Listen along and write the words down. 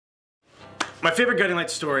My favorite Guiding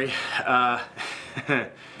Light story,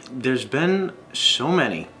 there's been so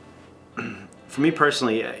many. For me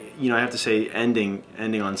personally, you know, I have to say ending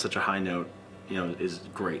on such a high note, you know, is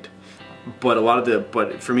great. But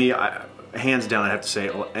but for me, hands down, I have to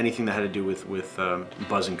say anything that had to do with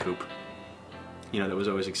Buzz and Coop. You know, that was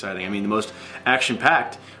always exciting. I mean, the most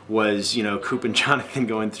action-packed was, you know, Coop and Jonathan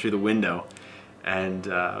going through the window and,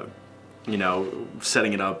 you know,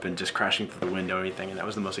 setting it up and just crashing through the window and everything. And that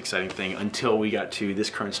was the most exciting thing until we got to this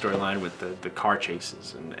current storyline with the car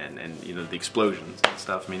chases and you know, the explosions and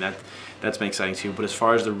stuff. I mean, that's been exciting too. But as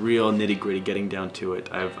far as the real nitty-gritty, getting down to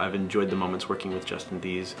it, I've enjoyed the moments working with Justin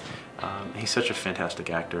Dees. He's such a fantastic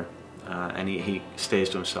actor, and he stays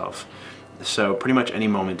to himself. So pretty much any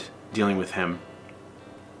moment dealing with him,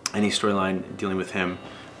 any storyline dealing with him,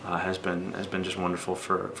 has been just wonderful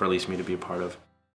for at least me to be a part of.